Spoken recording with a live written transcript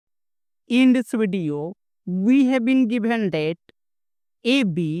In this video, we have been given that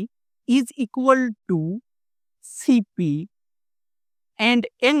AB is equal to CP and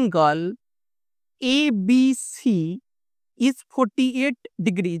angle ABC is 48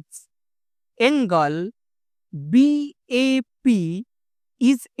 degrees. Angle BAP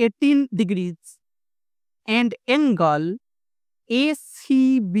is 18 degrees and angle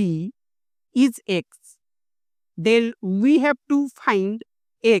ACB is X. Then we have to find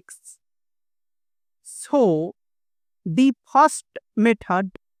X. So, the first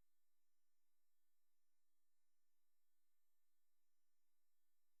method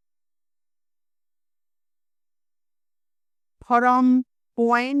from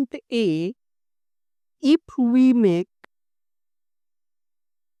point A, if we make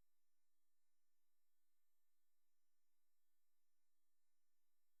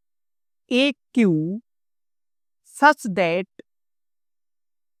AQ such that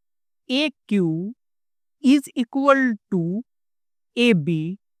AQ is equal to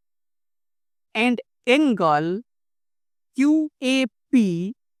AB and angle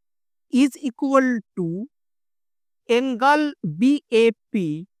QAP is equal to angle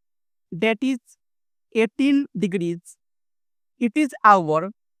BAP, that is 18 degrees. It is our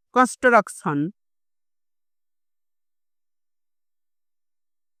construction.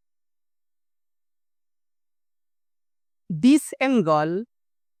 This angle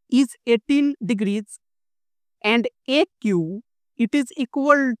is 18 degrees and AQ, it is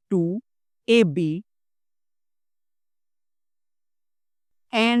equal to AB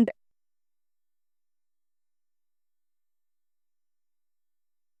and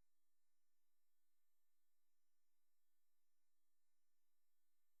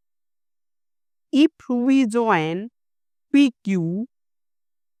if we join PQ,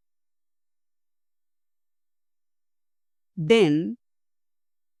 then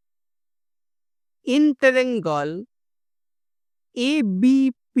in triangle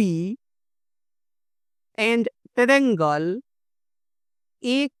ABP and triangle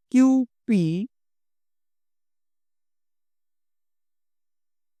AQP,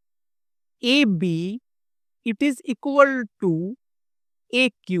 AB, it is equal to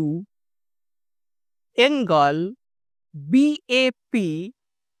AQ, angle BAP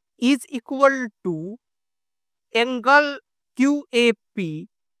is equal to angle QAP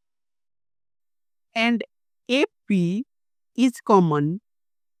and AP is common.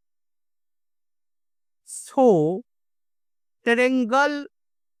 So, triangle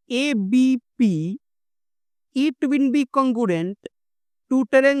ABP, it will be congruent to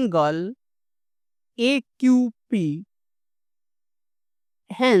triangle AQP.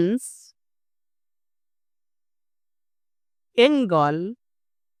 Hence, angle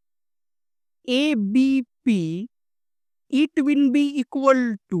ABP, it will be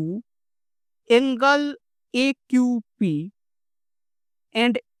equal to angle AQP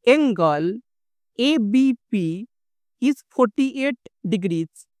and angle ABP is 48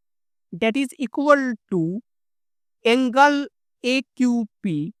 degrees, that is equal to angle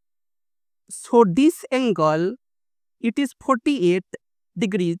AQP. So this angle, it is 48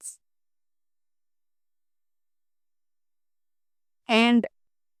 degrees and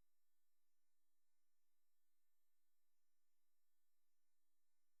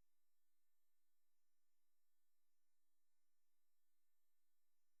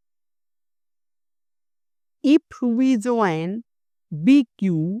if we join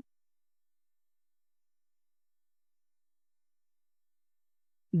BQ,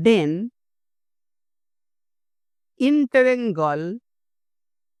 then in triangle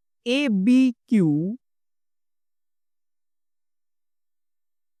ABQ,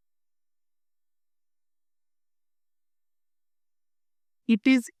 it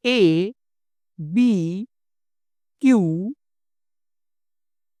is A, B, Q.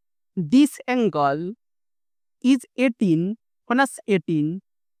 This angle is 18 plus 18,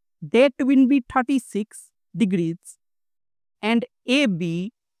 that will be 36 degrees and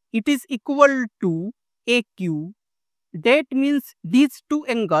AB, it is equal to AQ. That means these two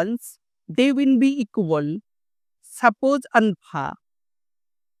angles, they will be equal. Suppose alpha,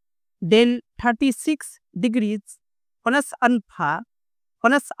 then 36 degrees plus alpha,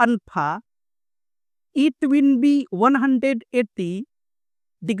 it will be 180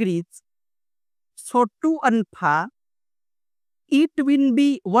 degrees. So 2 alpha, it will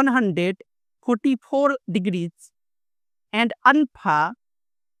be 144 degrees and alpha,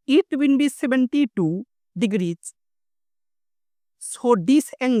 it will be 72 degrees. So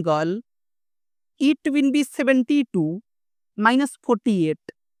this angle, it will be 72 minus 48,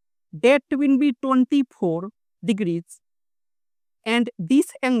 that will be 24 degrees and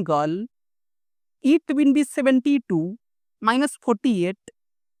this angle it will be 72 minus 48,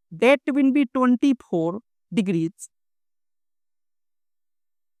 that will be 24 degrees.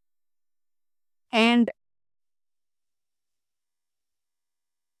 And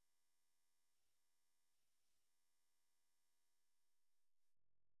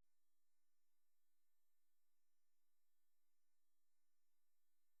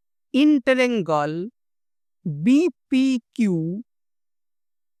in triangle BPQ,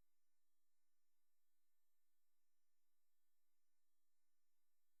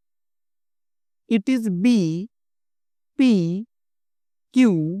 it is BPQ.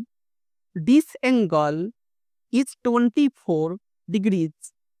 This angle is 24 degrees.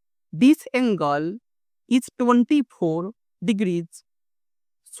 This angle is 24 degrees.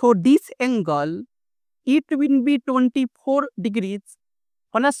 So this angle, it will be 24 degrees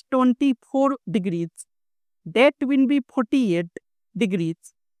plus 24 degrees. That will be 48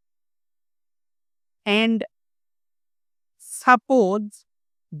 degrees. And suppose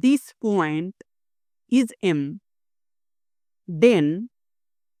this point is M. Then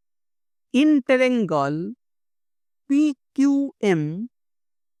in triangle PQM,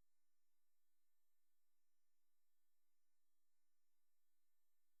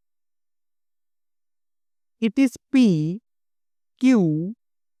 it is PQM.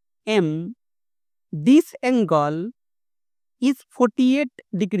 This angle is 48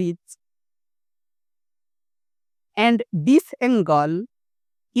 degrees. And this angle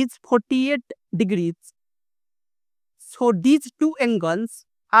is 48 degrees. So these two angles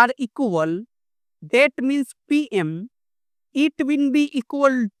are equal. That means PM, it will be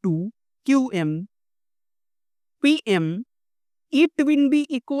equal to QM. PM, it will be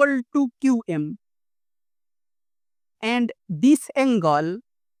equal to QM. And this angle,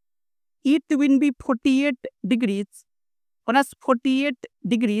 it will be 48 degrees plus 48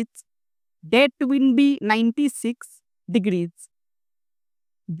 degrees. That will be 96 degrees.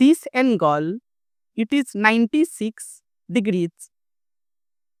 This angle, it is 96 degrees.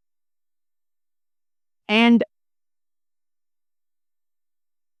 And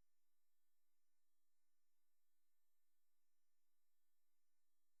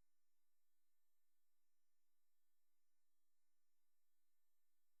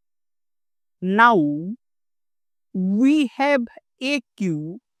now we have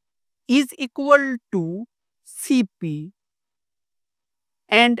AQ is equal to CP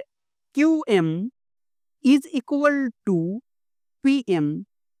and QM is equal to PM.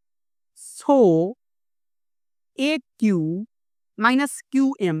 So AQ minus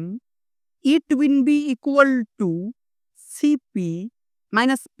QM, it will be equal to CP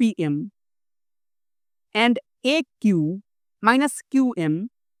minus PM. And AQ minus QM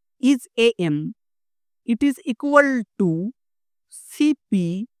is AM. It is equal to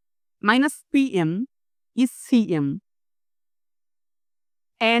CP minus PM is CM.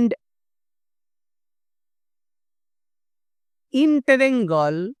 And in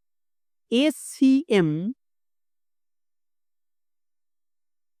triangle ACM,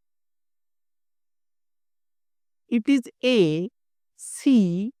 it is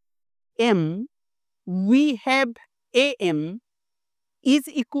ACM. We have AM is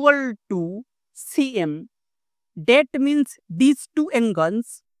equal to CM. That means these two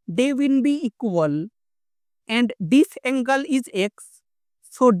angles, they will be equal. And this angle is X.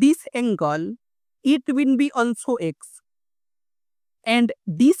 So this angle, it will be also X. And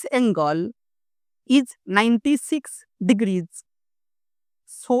this angle is 96 degrees.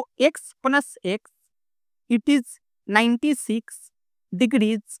 So X plus X, it is 96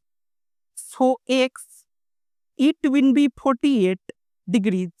 degrees. So X, it will be 48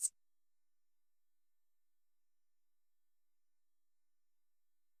 degrees.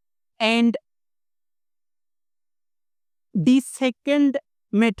 And the second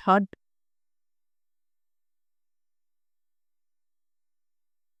method,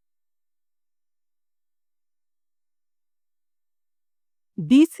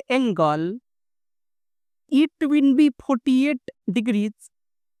 this angle, it will be 48 degrees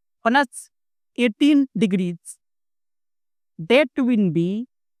plus 18 degrees. That will be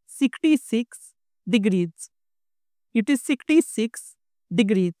 66 degrees. It is 66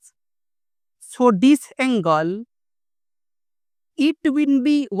 degrees. So this angle, it will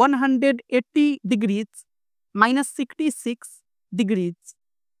be 180 degrees minus 66 degrees.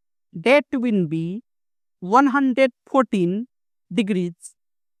 That will be 114 degrees.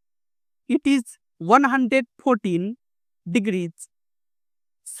 It is 114 degrees.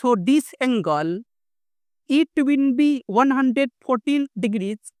 So this angle, it will be 114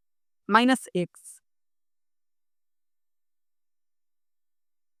 degrees minus X.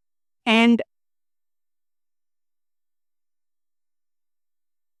 And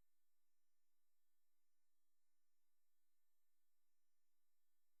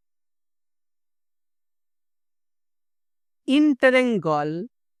in triangle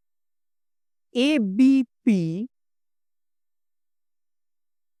ABP,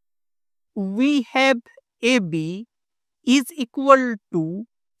 we have AB is equal to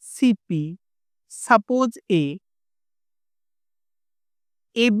CP. Suppose AB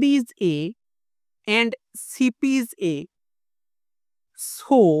is A and CP is A.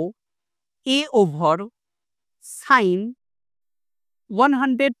 So A over sine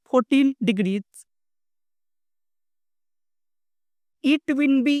 114 degrees, it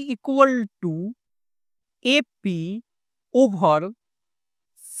will be equal to AP over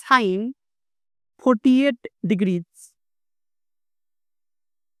sine 48 degrees.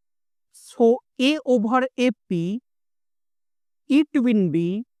 So A over AP, it will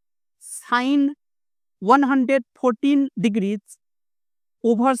be sine 114 degrees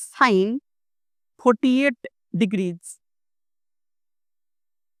over sine 48 degrees.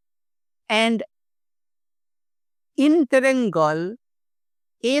 And in triangle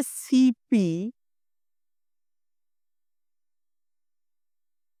ACP,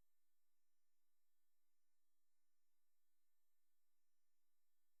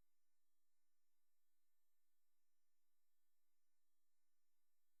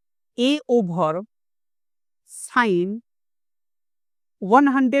 A over sine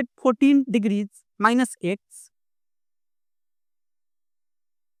 114 degrees minus x,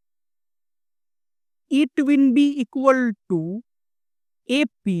 it will be equal to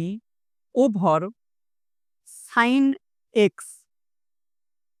AP over sine x.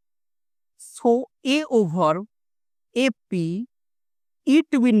 So A over AP, it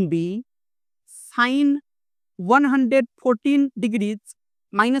will be sine 114 degrees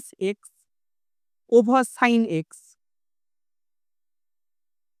minus x over sine x.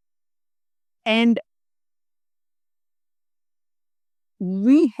 And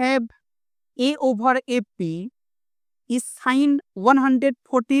we have A over AP is sine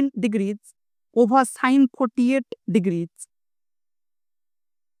 114 degrees over sine 48 degrees.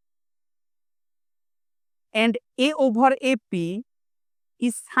 And A over AP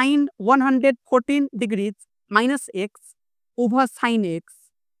is sine 114 degrees minus x over sine x.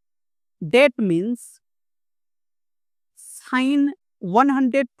 That means sine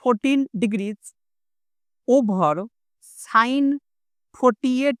 114 degrees over sine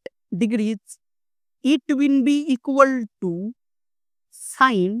 48 degrees, it will be equal to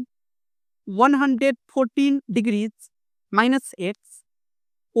sine 114 degrees minus x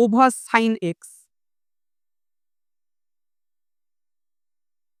over sine x.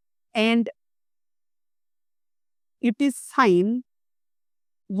 And it is sine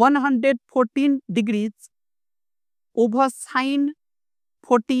 114 degrees over sine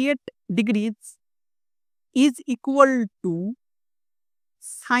 48 degrees is equal to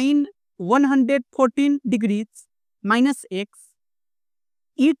sine 114 degrees minus x.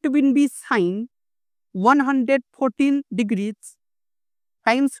 It will be sine 114 degrees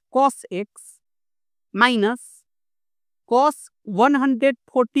times cos x minus cos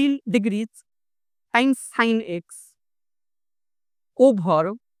 114 degrees times sine x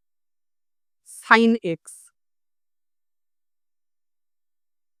over sine x.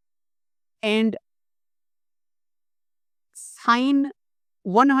 And sine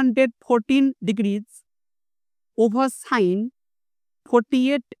 114 degrees over sine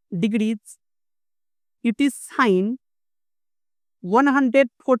 48 degrees, it is sine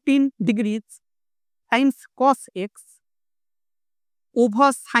 114 degrees times cos x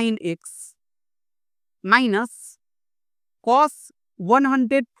over sine x minus cos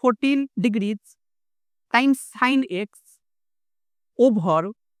 114 degrees times sine x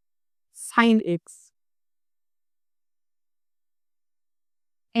over sine x.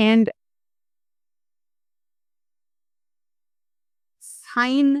 And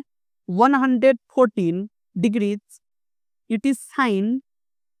sine 114 degrees, it is sine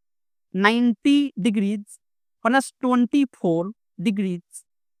 90 degrees plus 24 degrees.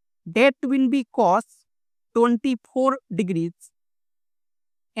 That will be cos 24 degrees.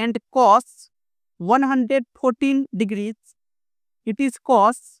 And cos 114 degrees, it is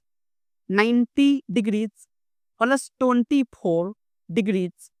cos 90 degrees plus 24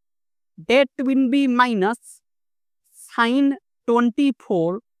 degrees. That will be minus sine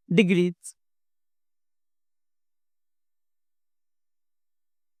 24 degrees.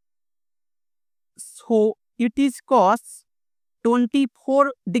 So it is cos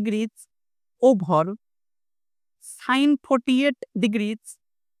 24 degrees over sine 48 degrees.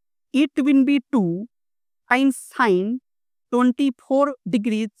 It will be 2 times sine 24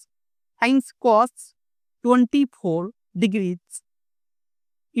 degrees times cos 24 degrees.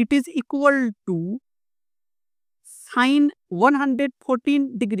 It is equal to sine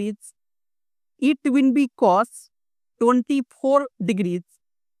 114 degrees, it will be cos 24 degrees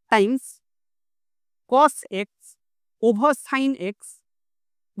times cos x over sine x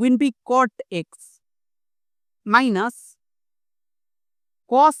will be cot x minus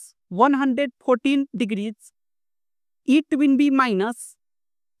cos 114 degrees, it will be minus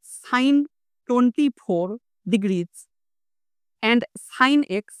sine 24 degrees and sine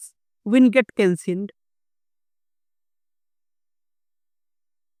x will get cancelled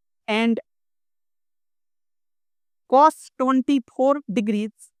and cos 24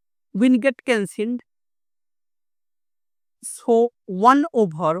 degrees will get cancelled. So 1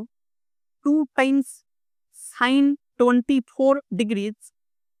 over 2 times sine 24 degrees,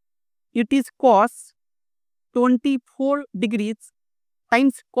 it is cos 24 degrees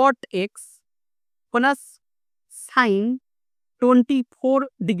times cot x plus sine 24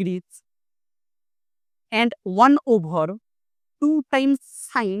 degrees and 1 over 2 times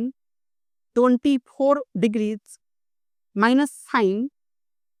sine 24 degrees minus sine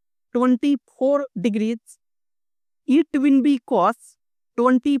 24 degrees, it will be cos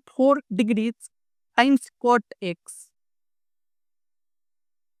 24 degrees times cot x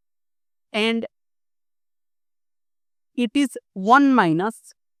and it is 1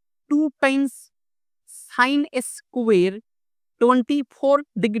 minus 2 times sine square 24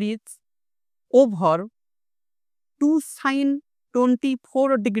 degrees over 2 sine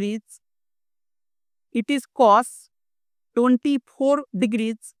 24 degrees, it is cos 24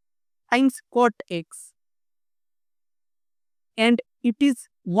 degrees times cot x and it is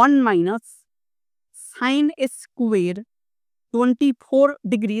 1 minus sine square 24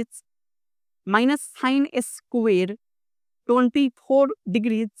 degrees minus sine square 24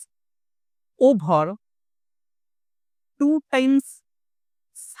 degrees over 2 times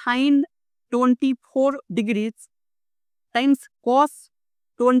sine 24 degrees times cos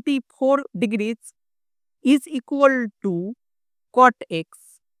 24 degrees is equal to cot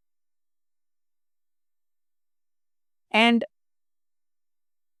x and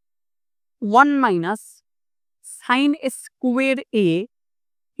 1 minus sine square a,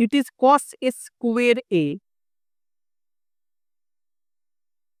 it is cos square a.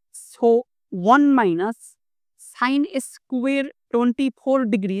 So 1 minus sine square 24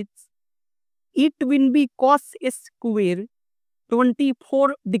 degrees, it will be cos square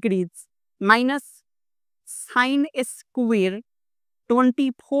 24 degrees minus sine square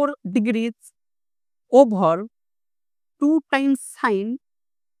 24 degrees over 2 times sine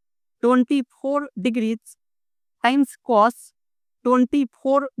 24 degrees times cos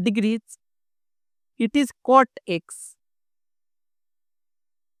 24 degrees, it is cot x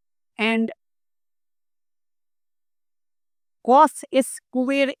and cos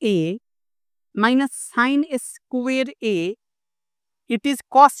square a minus sine square a, it is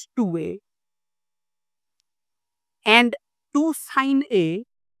cos 2a and 2 sine a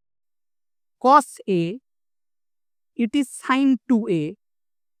cos a, it is sine 2a.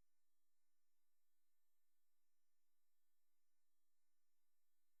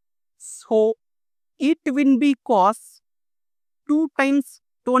 So it will be cos 2 times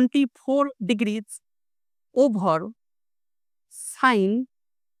 24 degrees over sine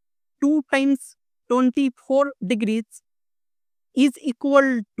 2 times 24 degrees is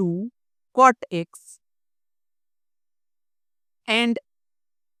equal to cot x and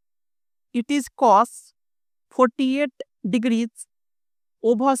it is cos 48 degrees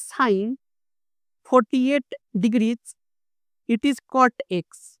over sine 48 degrees, it is cot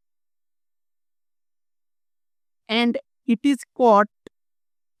x and it is cot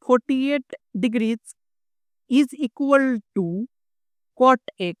 48 degrees is equal to cot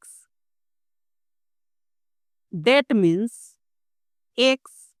x. That means x,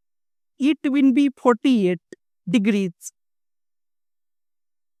 it will be 48 degrees.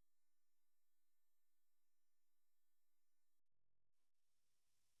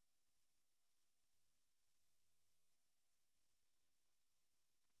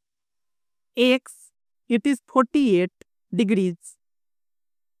 X, it is 48 degrees.